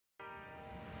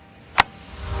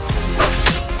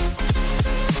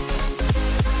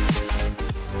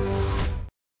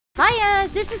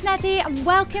this is Netty and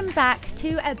welcome back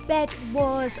to a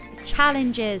Bedwars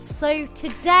challenges. So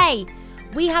today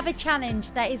we have a challenge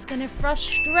that is going to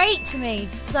frustrate me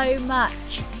so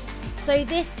much. So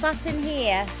this button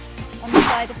here on the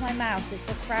side of my mouse is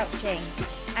for crouching.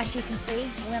 As you can see,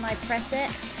 when I press it,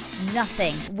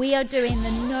 nothing. We are doing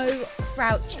the no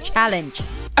crouch challenge,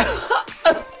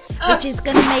 which is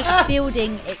going to make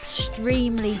building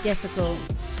extremely difficult.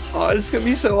 Oh, it's going to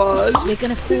be so hard. We're going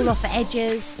to fall off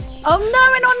edges. Oh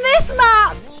no, and on this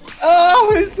map!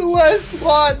 Oh, it's the worst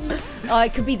one. Oh,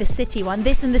 it could be the city one.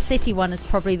 This and the city one is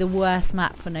probably the worst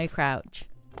map for no crouch.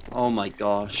 Oh my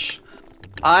gosh.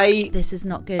 This is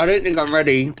not good. I don't think I'm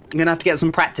ready. I'm going to have to get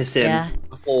some practice in. Yeah.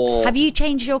 Before... Have you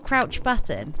changed your crouch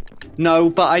button? No,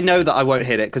 but I know that I won't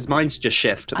hit it because mine's just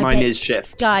shift. Mine is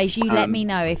shift. Guys, you let me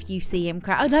know if you see him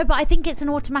crouch. Oh no, but I think it's an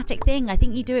automatic thing. I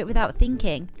think you do it without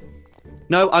thinking.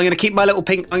 No, I'm going to keep my little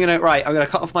pink. I'm going to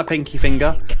cut off my pinky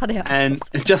finger. Cut it off. And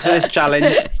just for this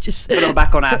challenge, just put it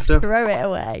back on after. Throw it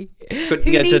away. Good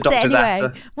to go to the doctor's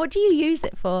after. What do you use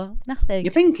it for? Nothing.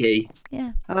 Your pinky?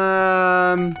 Yeah.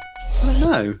 I don't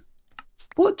know.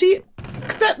 What do you...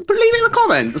 Leave it in the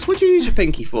comments. What do you use your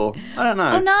pinky for? I don't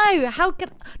know. Oh no, how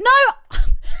could... No!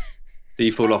 Do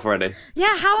you fall off already?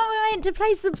 Yeah, how am I meant to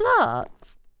place the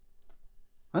blocks?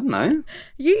 I don't know.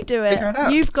 You do it. Figure it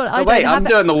out. You've got... Oh, wait, I'm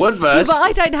doing the wood first. Yeah, but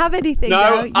I don't have anything.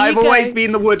 No, I've always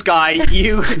been the wood guy.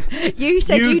 You You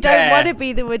said you don't want to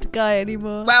be the wood guy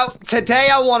anymore. Well, today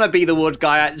I want to be the wood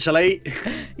guy, actually.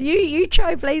 You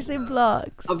try placing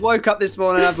blocks. I've woke up this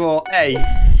morning and I thought, hey,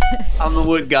 I'm the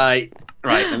wood guy.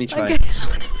 Right, let me try. Okay.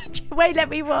 Wait, let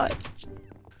me watch.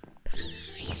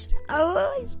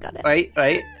 Oh, he's got it. Wait.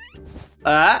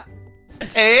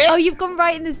 Oh, you've gone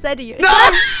right in the center. No!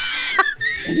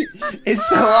 It's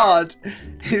so hard.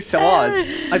 It's so hard.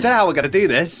 I don't know how we're going to do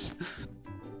this.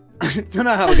 I don't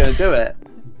know how we're going to do it.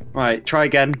 Right, try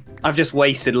again. I've just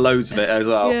wasted loads of it as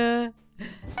well. Yeah.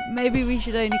 Maybe we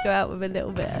should only go out with a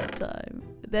little bit at a time.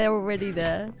 They're already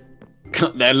there.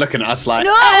 They're looking at us like,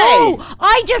 no! Hey!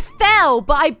 I just fell,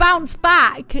 but I bounced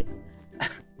back.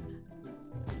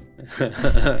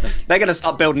 They're going to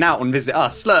start building out and visit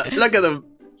us. Look at them.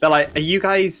 They're like, are you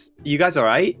guys all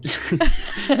right?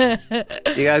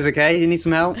 You guys okay? You need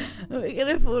some help? We're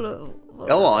going to fall off.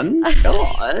 Go on.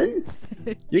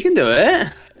 You can do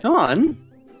it. Come on.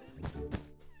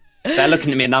 They're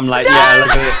looking at me and I'm like, yeah,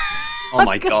 look at it. Oh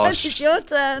my gosh. It's your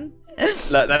turn.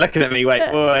 Look, they're looking at me. Wait.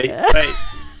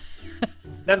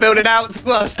 They're building out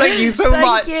to us. Thank you so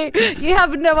much. Thank you. You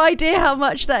have no idea how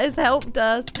much that has helped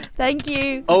us. Thank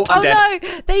you. Oh, I'm dead.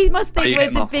 No. They must think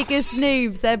we're the biggest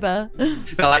noobs ever.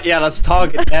 They're like, yeah, let's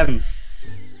target them.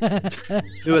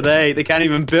 Who are they? They can't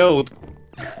even build.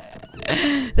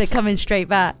 They're coming straight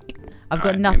back. I've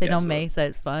got nothing on me, so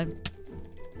it's fine.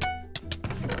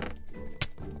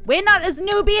 We're not as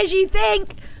newbie as you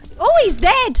think. Oh, he's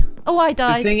dead. Oh, I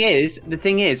died. The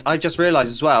thing is, I just realised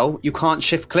as well, you can't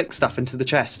shift click stuff into the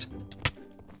chest.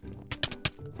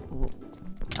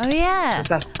 Oh yeah.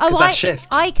 Because that's shift.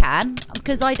 I can,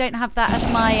 because I don't have that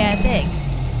as my thing.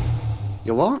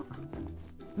 Your what?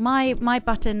 My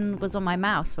button was on my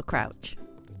mouse for crouch.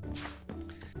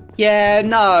 Yeah,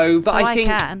 no, but so I think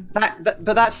can.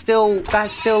 but that's still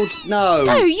no.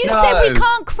 No, you said we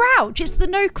can't crouch. It's the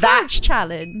no crouch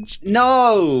challenge.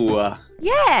 No.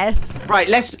 Yes. Right,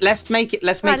 let's make it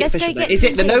official. Is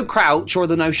it the no crouch or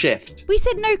the no shift? We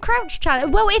said no crouch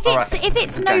challenge. Well, if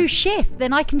it's no shift,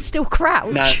 then I can still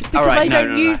crouch because I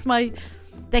don't use my.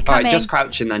 They're coming. Alright, just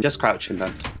crouching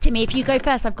then. Timmy, if you go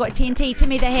first, I've got a TNT.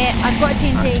 Timmy, they're here. I've got a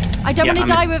TNT. Right. I don't want to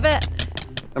die with it.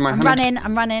 I'm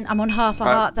running. I'm on half a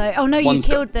heart though. Oh no, you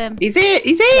killed them. He's here.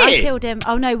 I killed him.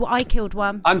 Oh no, I killed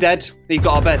one. I'm dead. He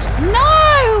got our bed.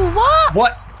 No, what?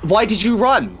 What? Why did you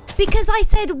run? Because I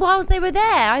said whilst they were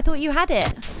there, I thought you had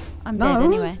it. I'm dead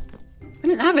anyway. I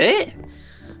didn't have it.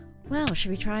 Well, should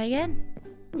we try again?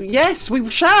 Yes, we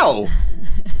shall.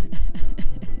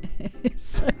 It's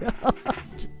so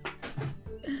hard.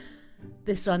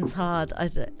 This one's hard.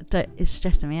 It's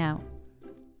stressing me out.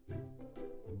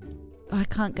 I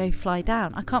can't fly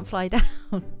down. I can't fly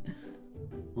down.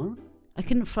 What? I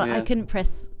couldn't fly. Yeah. I couldn't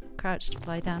press crouch to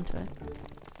fly down to it.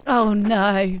 Oh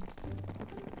no.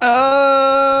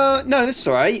 No, this is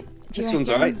alright. This one's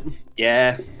alright.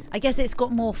 Yeah. I guess it's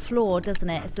got more floor, doesn't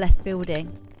it? It's less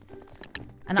building.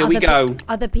 And here we go.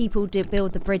 Other people do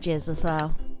build the bridges as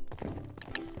well.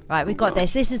 Right, we've got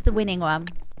this. This is the winning one.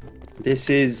 This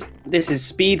is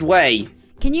Speedway.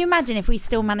 Can you imagine if we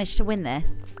still managed to win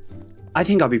this? I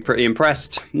think I'd be pretty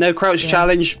impressed. No crouch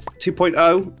challenge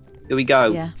 2.0. Here we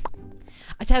go. Yeah.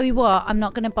 I tell you what, I'm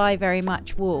not going to buy very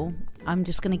much wool. I'm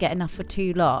just going to get enough for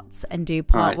 2 lots and do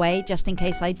part way just in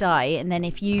case I die. And then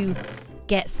if you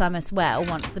get some as well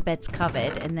once the bed's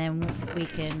covered, and then we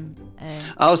can...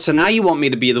 Oh, so now you want me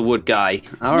to be the wood guy.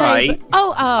 All right.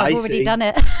 But, I've already done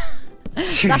it.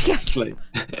 Seriously.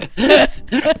 I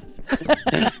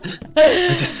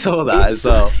just saw that as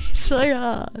well. So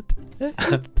hard.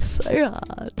 So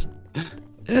hard.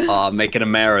 Oh, I'm making a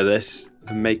mare of this.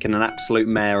 I'm making an absolute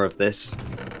mare of this.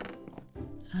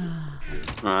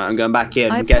 Alright, I'm going back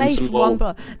in. I'm getting some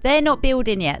wool. They're not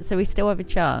building yet, so we still have a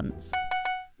chance.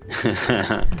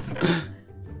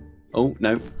 Oh,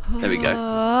 no. There we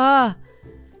go.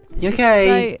 You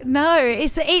okay? No,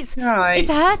 it's right. It's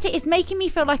hurting. It's making me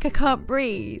feel like I can't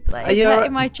breathe. Like it's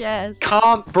hurting my chest.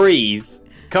 Can't breathe.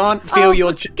 Can't feel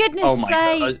your... For goodness oh my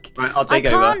sake. God. Right, I'll take I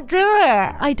over. can't do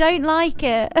it. I don't like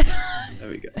it. There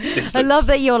we go. Distance. I love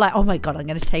that you're like, oh my God, I'm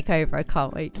going to take over. I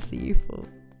can't wait to see you fall.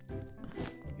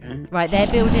 Okay. Right, they're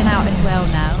building out as well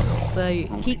now. So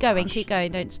keep going,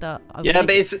 don't stop. But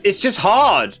it's just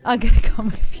hard. I'm going to come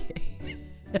with you.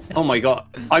 Oh my God.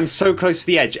 I'm so close to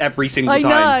the edge every single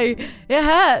time. I know. It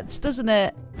hurts, doesn't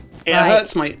it? It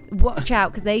hurts my... Watch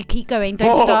out, because they keep going.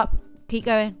 Don't stop. Keep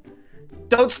going.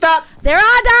 Don't stop! There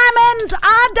are diamonds!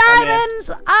 Are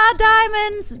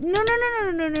diamonds! No.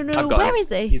 Where is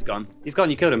he? He's gone. He's gone.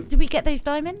 You killed him. Did we get those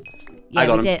diamonds? Yeah, I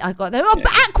got we him. did. I got them. Oh, yeah.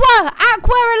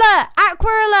 Aqua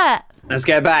alert! Let's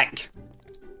get back.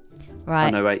 Right.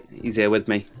 Oh, no, wait. He's here with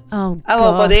me. Oh,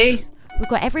 hello, buddy. We've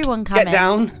got everyone coming. Get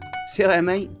down. See you later,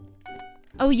 mate.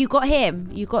 Oh, you got him.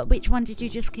 Which one did you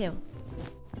just kill?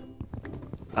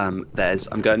 I'm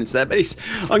going into their base.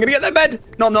 I'm going to get their bed.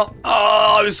 No, I'm not.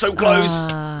 Oh, I was so close.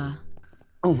 Oh,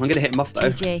 I'm going to hit him off, though.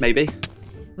 GG. Maybe.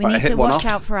 We need to watch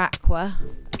out for Aqua.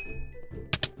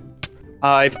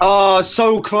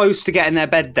 So close to getting their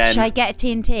bed then. Should I get a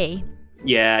TNT?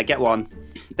 Yeah, get one.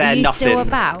 They're are you nothing. Still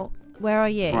about? Where are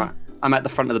you? Right. I'm at the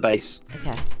front of the base.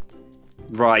 Okay.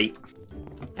 Right.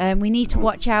 We need to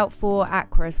watch out for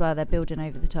Aqua as well. They're building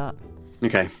over the top.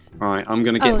 Okay. Right. I'm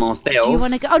gonna get more stealth. Do you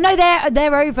want to go? Oh no,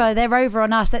 they're over. They're over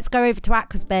on us. Let's go over to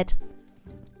Aqua's bed.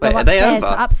 Wait, are they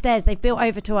over? Upstairs. They've built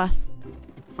over to us.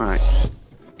 Right.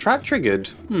 Trap triggered.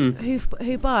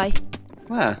 Who by?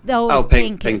 Where? Oh,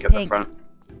 pink. Pink at the front.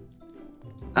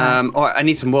 I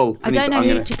need some wool. I don't know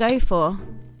who to go for.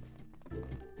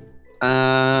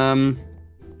 Oh,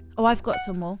 I've got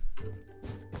some wool.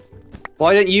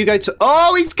 Why don't you go to...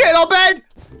 Oh, he's getting our bed!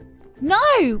 No!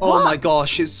 Oh my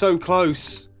gosh, it's so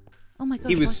close. Oh my gosh.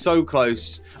 He was so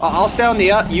close. I'll stay on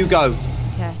here, you go.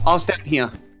 Okay. I'll stay on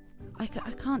here. I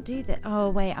can't do that. Oh,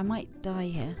 wait, I might die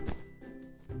here.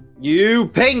 You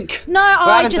pink! No,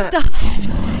 I just died.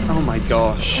 Oh my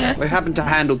gosh. We're having to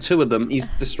handle 2 of them. He's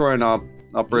destroying our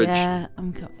bridge. Yeah,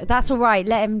 that's all right.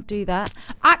 Let him do that.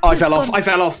 I fell off.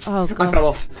 Oh, God. I fell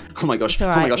off. Oh my gosh. It's all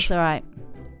right. Oh my gosh. It's all right.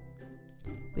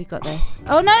 We got this.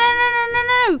 Oh, no.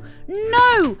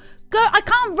 Go. I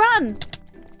can't run.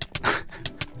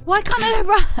 Why can't I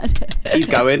run? He's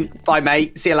going. Bye,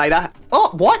 mate. See you later.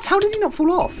 Oh, what? How did he not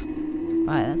fall off?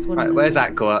 Right, that's what. Right, where's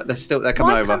Aqua? They're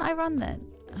coming over. Why can't I run then?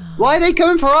 Oh. Why are they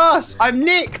coming for us? I'm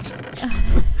nicked.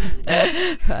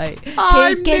 Right.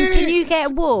 Can you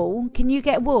get wool? Can you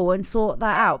get wool and sort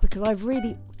that out? Because I've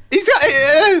really. Is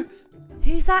that?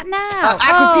 Who's that now?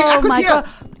 Aqua's my here. God.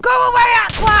 Go away,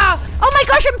 Aqua! Oh my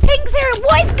gosh, and Pink's here.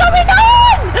 What is going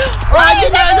on?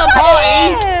 There's a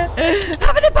party.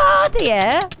 Having a party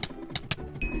here.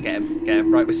 Get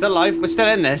him. Right, we're still alive. We're still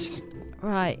in this.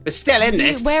 Right. We're still in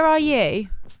this. Where are you?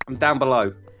 I'm down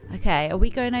below. Okay, are we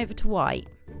going over to white?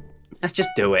 Let's just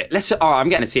do it. I'm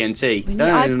getting a TNT.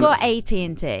 I've got a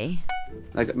TNT.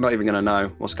 I'm not even going to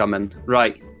know what's coming.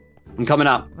 Right. I'm coming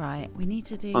up. Right, we need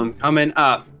to do... I'm coming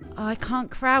up. Oh, I can't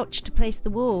crouch to place the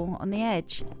wall on the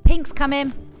edge. Pink's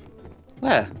coming.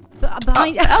 Where?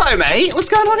 Behind... hello, mate. What's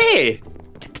going on here?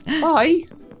 Bye.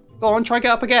 Go on, try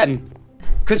get up again.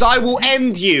 Because I will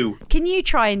end you. Can you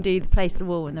try and place the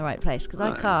wall in the right place? Because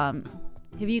I can't.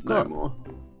 Have you got... No more.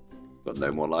 Got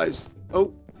no more lives.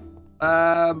 Oh.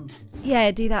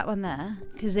 Yeah, do that one there.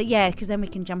 Because then we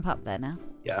can jump up there now.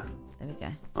 Yeah. There we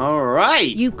go. All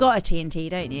right. You've got a TNT,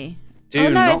 don't you? Do oh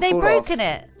no, not they've fall broken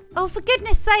off. it. Oh, for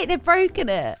goodness sake, they've broken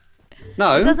it.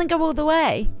 No. It doesn't go all the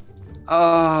way.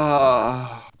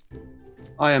 I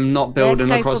am not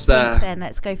building across there. Then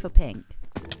let's go for pink.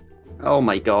 Oh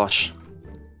my gosh.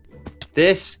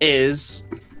 This is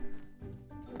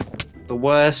the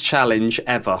worst challenge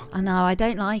ever. I know, I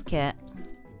don't like it.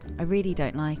 I really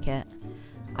don't like it.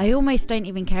 I almost don't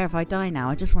even care if I die now.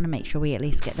 I just want to make sure we at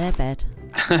least get their bed.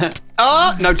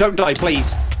 Oh, no, don't die,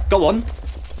 please. Go on.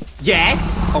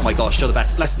 Yes. Oh my gosh, you're the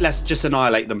best. Let's just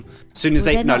annihilate them. As soon as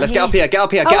Well, no, let's get up here. Get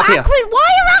up here. Oh, Get up here. Aqua, why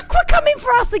are Aqua coming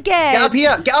for us again? Get up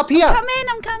here. Get up here.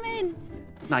 I'm coming.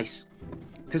 Nice.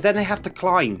 Because then they have to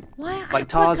climb. Why are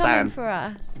like Aqua Tarzan. coming for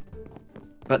us?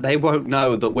 But they won't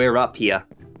know that we're up here.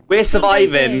 We're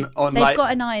surviving on They've like.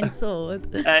 got an iron sword.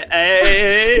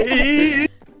 I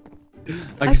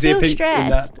can see a feel pink in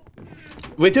that. stressed.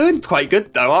 We're doing quite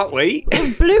good though, aren't we?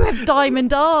 Blue have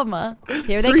diamond armor.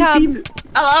 Here they 3 come. teams.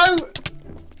 Hello.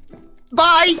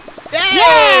 Bye.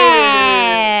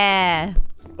 Yeah.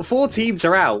 4 teams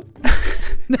are out.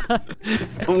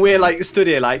 And we're like stood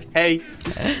here like, hey,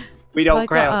 we don't I got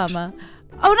crouch. armor.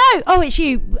 Oh no! Oh, it's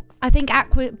you. I think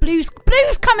Blue's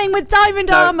coming with diamond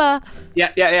armor.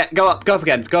 Yeah. Go up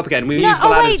again. We use the oh,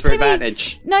 ladders wait, for Timmy.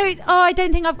 advantage. No, I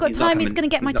don't think I've got He's not time. He's coming. gonna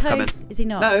get my He's not toes. coming. Is he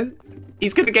not? No,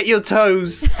 he's gonna get your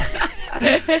toes.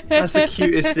 That's the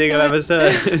cutest thing I've ever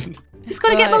heard. He's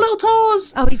gonna get my little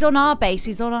toes. Oh, he's on our base.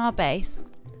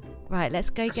 Right,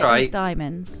 let's go get these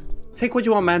diamonds. Take what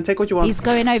you want, man. Take what you want. He's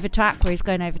going over to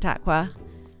Aqua.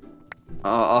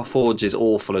 Our forge is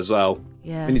awful as well.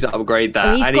 Yeah. We need to upgrade that.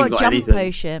 Oh, he's I got ain't got jump anything.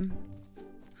 potion.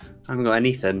 I haven't got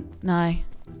anything. No. I'm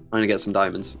gonna get some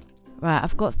diamonds. Right,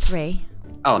 I've got 3.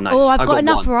 Oh, nice. Oh, I've got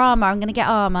enough 1. for armor. I'm gonna get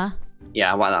armor.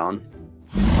 Yeah, I want that one.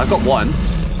 I've got 1.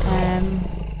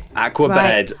 Aqua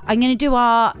bed. I'm gonna do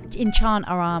our enchant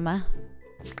our armor.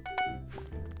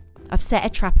 I've set a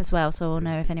trap as well, so I'll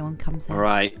know if anyone comes in. All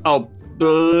right. Oh,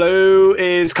 Blue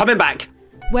is coming back.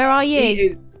 Where are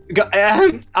you?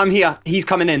 I'm here. He's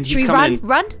coming in. Should He's we coming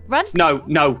run? in. Run? No.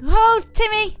 Oh,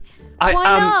 Timmy. Why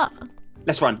not?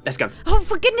 Let's run. Let's go. Oh,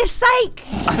 for goodness sake.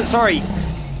 Sorry.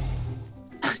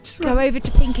 Go over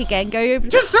to Pink again.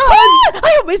 Just run.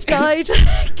 I almost died.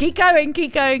 Keep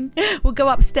going. We'll go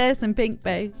upstairs in Pink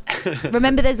base.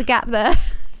 Remember, there's a gap there.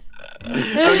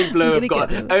 Only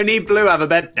Blue have a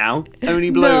bed now. Only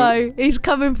Blue. No, he's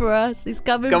coming for us.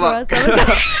 Come on.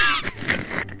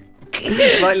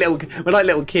 We're like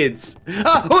little kids.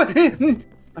 I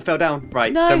fell down.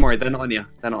 Right, no. Don't worry, they're not on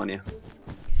you.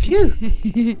 Phew.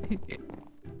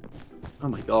 Oh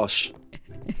my gosh.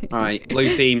 All right, Blue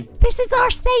team. This is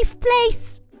our safe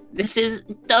place. This is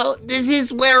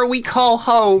where we call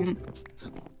home.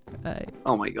 Right.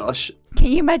 Oh my gosh. Can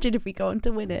you imagine if we go on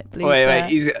to win it? Wait,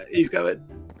 he's going.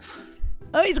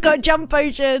 Oh, he's got a jump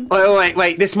potion.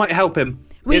 Wait, this might help him.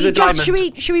 Here's a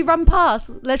diamond. Should we run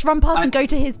past? Let's run past and go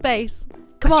to his base.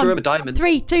 Come on. Threw him a diamond.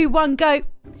 3, 2, 1, go.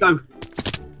 Go.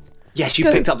 Yes, you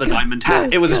picked up the diamond.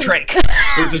 It was a trick.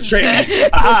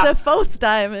 It's a false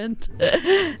diamond.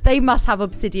 They must have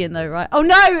obsidian though, right? Oh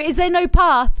no, is there no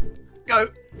path? Go.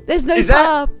 There's no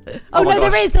path. Oh no,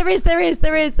 there is.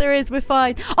 We're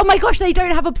fine. Oh my gosh, they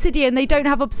don't have obsidian. I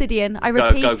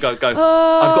repeat. Go.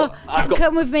 Oh, I've got.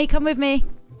 Come with me.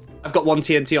 I've got 1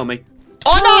 TNT on me.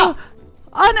 Oh no!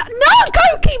 Oh no! Go!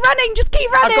 Keep running. Just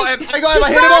keep running. I got him. I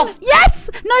hit him off. Yes.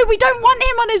 No, we don't want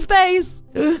him on his base.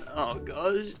 Oh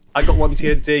gosh. I got 1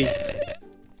 TNT.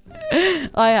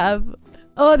 I have.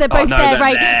 Oh, they're both there.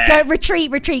 Right. There. Go.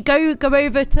 Retreat. Go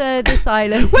over to this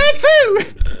island. Where to?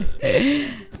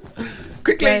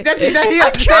 Quickly, Netty, they're here.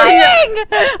 I'm trying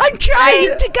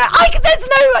to go.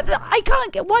 I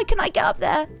can't get. Why can't I get up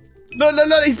there? No,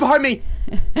 he's behind me.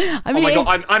 I'm my here.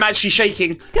 god, I'm actually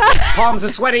shaking. Palms are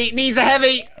sweaty, knees are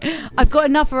heavy. I've got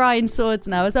enough for iron swords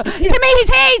now as well. To me, he's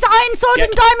here. He's iron sword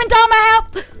and diamond armor.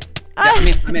 Help! I'm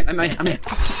here.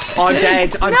 Oh, I'm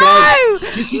dead. I'm dead.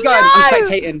 You keep going. I'm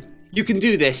spectating. You can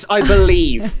do this. I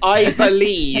believe.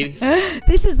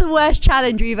 This is the worst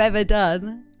challenge we've ever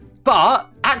done. But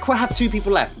Aqua have 2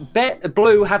 people left.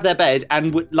 Blue have their bed,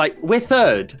 and we're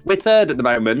third. We're third at the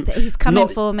moment. He's coming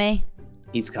for me.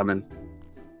 He's coming.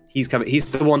 He's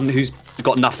the one who's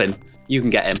got nothing. You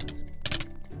can get him.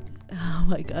 Oh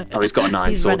my god. Oh, he's got a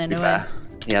 9 sword, to be fair.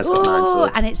 He has got 9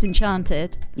 sword. And it's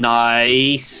enchanted.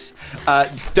 Nice.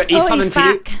 He's coming for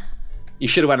you. You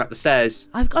should have went up the stairs.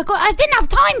 I didn't have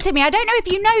time, Timmy. I don't know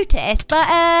if you noticed,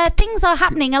 but things are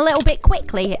happening a little bit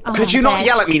quickly. Could you not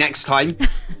yell at me next time?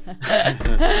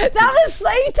 That was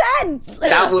so tense.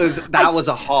 That was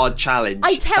a hard challenge.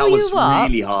 I tell you what. That was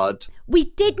really hard. We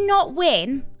did not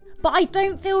win, but I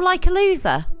don't feel like a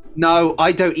loser. No,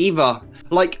 I don't either.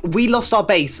 Like, we lost our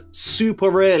base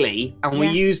super early, and we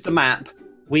used the map.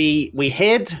 We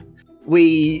hid.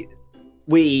 We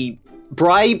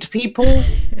bribed people.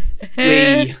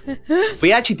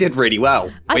 We actually did really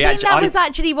well. I think that was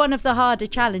actually one of the harder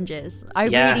challenges. I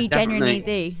really genuinely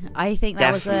do. I think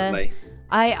that was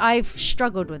I've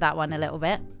struggled with that one a little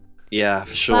bit. Yeah,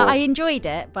 for sure. But I enjoyed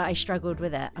it, but I struggled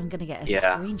with it. I'm going to get a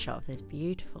screenshot of this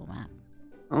beautiful map.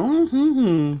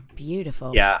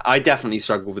 Beautiful. Yeah, I definitely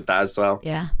struggled with that as well.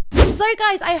 Yeah. So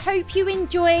guys, I hope you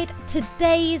enjoyed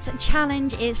today's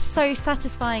challenge. It's so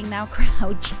satisfying now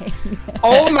crouching.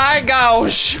 Oh my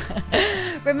gosh!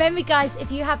 Remember guys,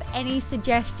 if you have any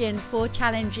suggestions for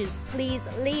challenges, please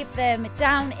leave them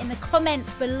down in the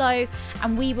comments below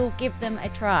and we will give them a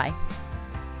try.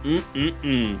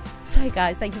 So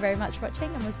guys, thank you very much for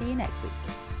watching and we'll see you next week.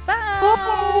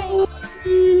 Bye!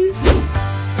 Bye.